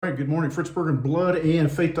All right, good morning. Fritz Bergen,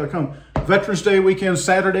 bloodandfaith.com. Veterans Day weekend,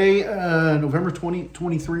 Saturday, November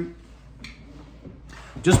 2023.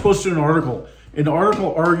 Just posted an article. And the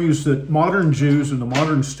article argues that modern Jews in the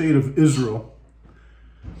modern state of Israel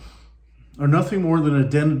are nothing more than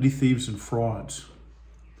identity thieves and frauds.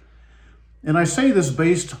 And I say this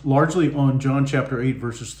based largely on John chapter 8,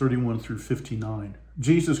 verses 31 through 59.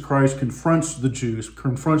 Jesus Christ confronts the Jews,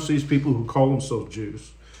 confronts these people who call themselves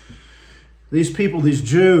Jews. These people, these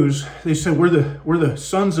Jews, they said, we're the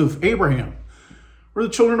sons of Abraham. We're the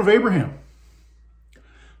children of Abraham.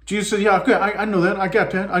 Jesus said, yeah, I know that. I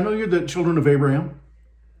got that. I know you're the children of Abraham.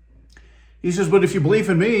 He says, but if you believe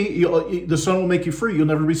in me, the Son will make you free. You'll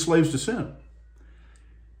never be slaves to sin.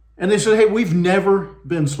 And they said, hey, we've never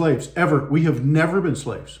been slaves, ever. We have never been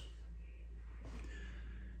slaves.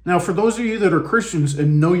 Now, for those of you that are Christians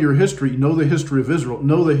and know your history, know the history of Israel,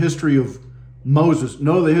 know the history of Moses,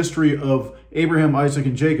 know the history of Abraham, Isaac,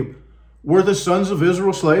 and Jacob. Were the sons of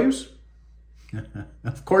Israel slaves?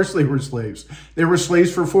 Of course they were slaves. They were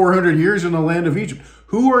slaves for 400 years in the land of Egypt.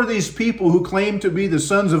 Who are these people who claim to be the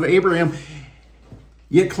sons of Abraham,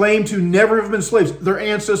 yet claim to never have been slaves? Their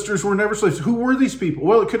ancestors were never slaves. Who were these people?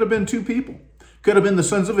 Well, it could have been two people. Could have been the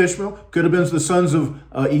sons of Ishmael. Could have been the sons of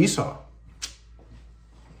Esau.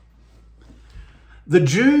 The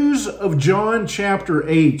Jews of John chapter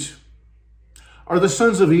 8 are the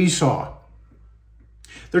sons of Esau.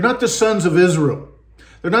 They're not the sons of Israel.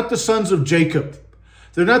 They're not the sons of Jacob.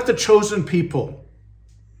 They're not the chosen people.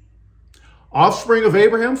 Offspring of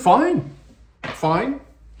Abraham, fine. But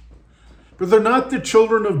they're not the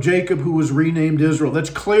children of Jacob who was renamed Israel. That's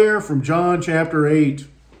clear from John chapter 8.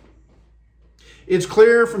 It's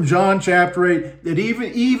clear from John chapter 8 that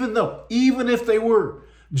even if they were,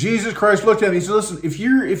 Jesus Christ looked at them and he said, listen, if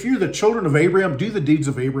you're the children of Abraham, do the deeds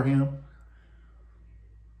of Abraham.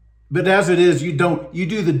 But as it is, you don't. You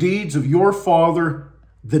do the deeds of your father,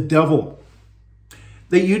 the devil.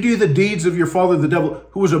 That you do the deeds of your father, the devil,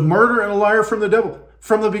 who was a murderer and a liar from the devil,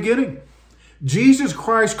 from the beginning. Jesus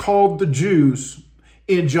Christ called the Jews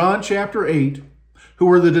in John chapter 8, who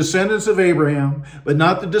were the descendants of Abraham, but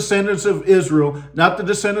not the descendants of Israel, not the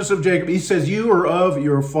descendants of Jacob. He says, you are of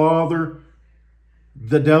your father,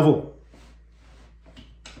 the devil.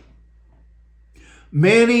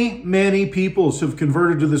 Many peoples have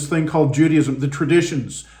converted to this thing called Judaism, the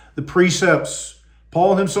traditions, the precepts.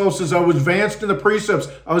 Paul himself says, I was advanced in the precepts.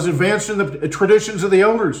 I was advanced in the traditions of the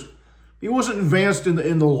elders. He wasn't advanced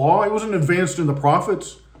in the law. He wasn't advanced in the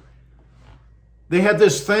prophets. They had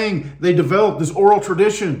this thing. They developed this oral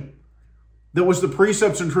tradition that was the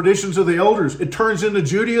precepts and traditions of the elders. It turns into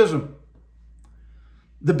Judaism.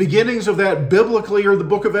 The beginnings of that biblically are the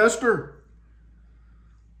book of Esther.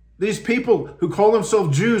 These people who call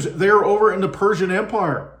themselves Jews, they're over in the Persian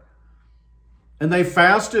Empire. And they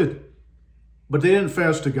fasted, but they didn't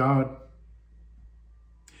fast to God.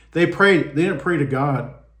 They prayed, they didn't pray to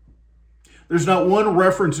God. There's not one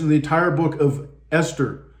reference in the entire book of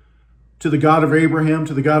Esther to the God of Abraham,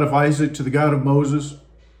 to the God of Isaac, to the God of Moses.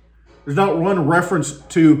 There's not one reference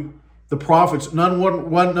to the prophets, not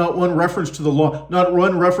one reference to the law, not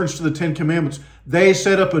one reference to the Ten Commandments. They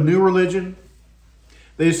set up a new religion.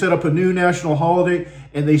 They set up a new national holiday,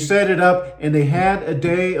 and they set it up, and they had a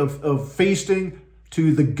day of feasting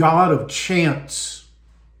to the god of chance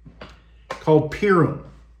called Purim.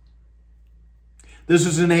 This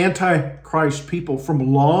is an antichrist people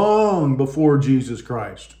from long before Jesus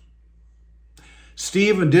Christ.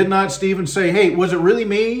 Did not Stephen say, hey, was it really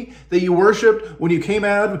me that you worshiped when you came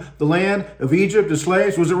out of the land of Egypt as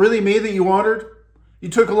slaves? Was it really me that you honored? You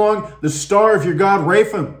took along the star of your god,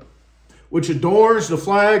 Raphan, which adorns the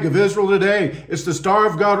flag of Israel today. It's the star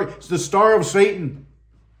of God. It's the star of Satan.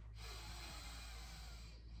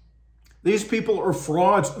 These people are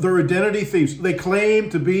frauds. They're identity thieves. They claim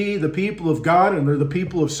to be the people of God, and they're the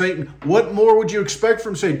people of Satan. What more would you expect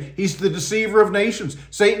from Satan? He's the deceiver of nations.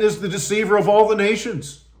 Satan is the deceiver of all the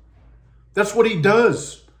nations. That's what he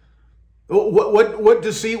does. What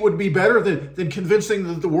deceit would be better than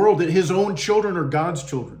convincing the world that his own children are God's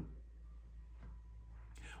children?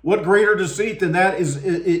 What greater deceit than that is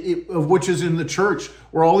of which is in the church,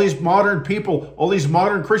 where all these modern people, all these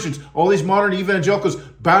modern Christians, all these modern evangelicals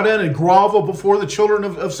bow down and grovel before the children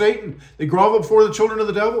of Satan. They grovel before the children of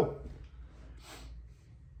the devil.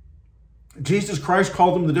 Jesus Christ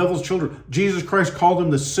called them the devil's children. Jesus Christ called them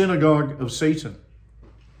the synagogue of Satan.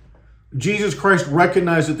 Jesus Christ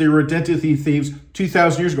recognized that they were identity thieves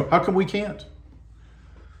 2,000 years ago. How come we can't?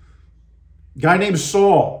 A guy named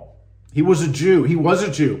Saul. He was a Jew. He was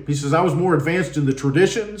a Jew. He says, I was more advanced in the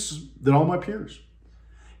traditions than all my peers.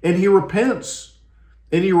 And he repents.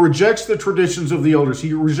 And he rejects the traditions of the elders.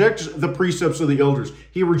 He rejects the precepts of the elders.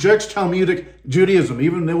 He rejects Talmudic Judaism,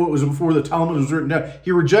 even though it was before the Talmud was written down.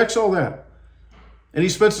 He rejects all that. And he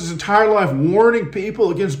spends his entire life warning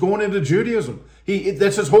people against going into Judaism.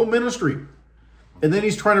 That's his whole ministry. And then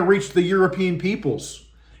he's trying to reach the European peoples.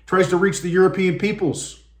 He tries to reach the European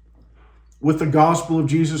peoples with the gospel of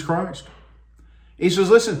Jesus Christ. He says,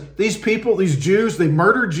 listen, these people, these Jews, they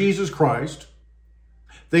murdered Jesus Christ.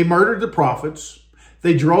 They murdered the prophets.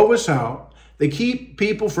 They drove us out. They keep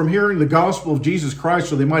people from hearing the gospel of Jesus Christ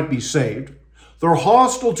so they might be saved. They're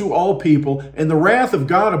hostile to all people, and the wrath of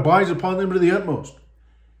God abides upon them to the utmost.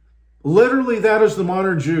 Literally, that is the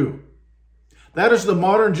modern Jew. That is the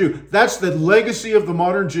modern Jew. That's the legacy of the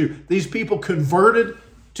modern Jew. These people converted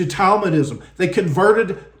to Talmudism. They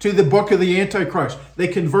converted to the book of the Antichrist. They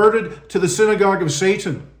converted to the synagogue of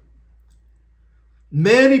Satan.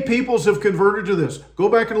 Many peoples have converted to this. Go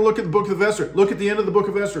back and look at the book of Esther. Look at the end of the book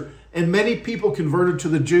of Esther. And many people converted to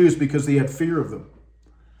the Jews because they had fear of them.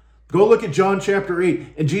 Go look at John chapter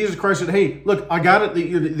 8. And Jesus Christ said, hey, look, I got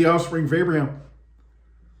it, the offspring of Abraham.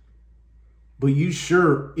 But you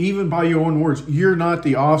sure, even by your own words, you're not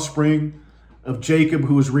the offspring of Jacob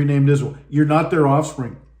who was renamed Israel. You're not their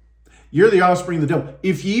offspring. You're the offspring of the devil.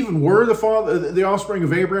 If you even were the offspring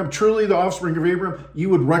of Abraham, truly the offspring of Abraham, you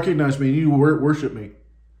would recognize me and you would worship me.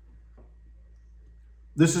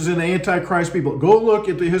 This is an Antichrist people. Go look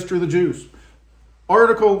at the history of the Jews.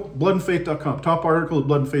 Article, bloodandfaith.com. Top article at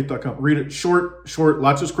bloodandfaith.com. Read it. Short,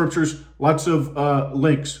 lots of scriptures, lots of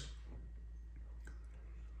links.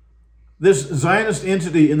 This Zionist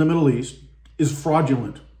entity in the Middle East is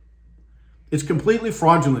fraudulent. It's completely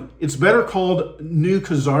fraudulent. It's better called New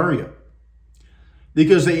Khazaria,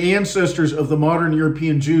 because the ancestors of the modern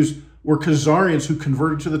European Jews were Khazarians who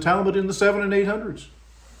converted to the Talmud in the 700s and 800s.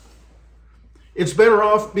 It's better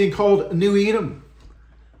off being called New Edom,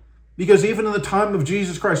 because even in the time of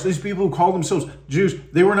Jesus Christ, these people who call themselves Jews,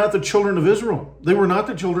 they were not the children of Israel. They were not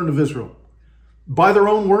the children of Israel. By their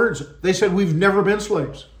own words, they said, we've never been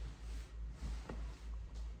slaves.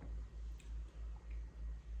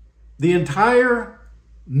 The entire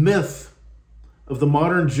myth of the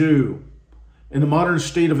modern Jew and the modern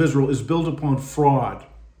state of Israel is built upon fraud.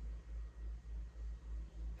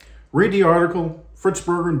 Read the article, Fritz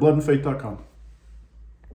Berger and bloodandfaith.com.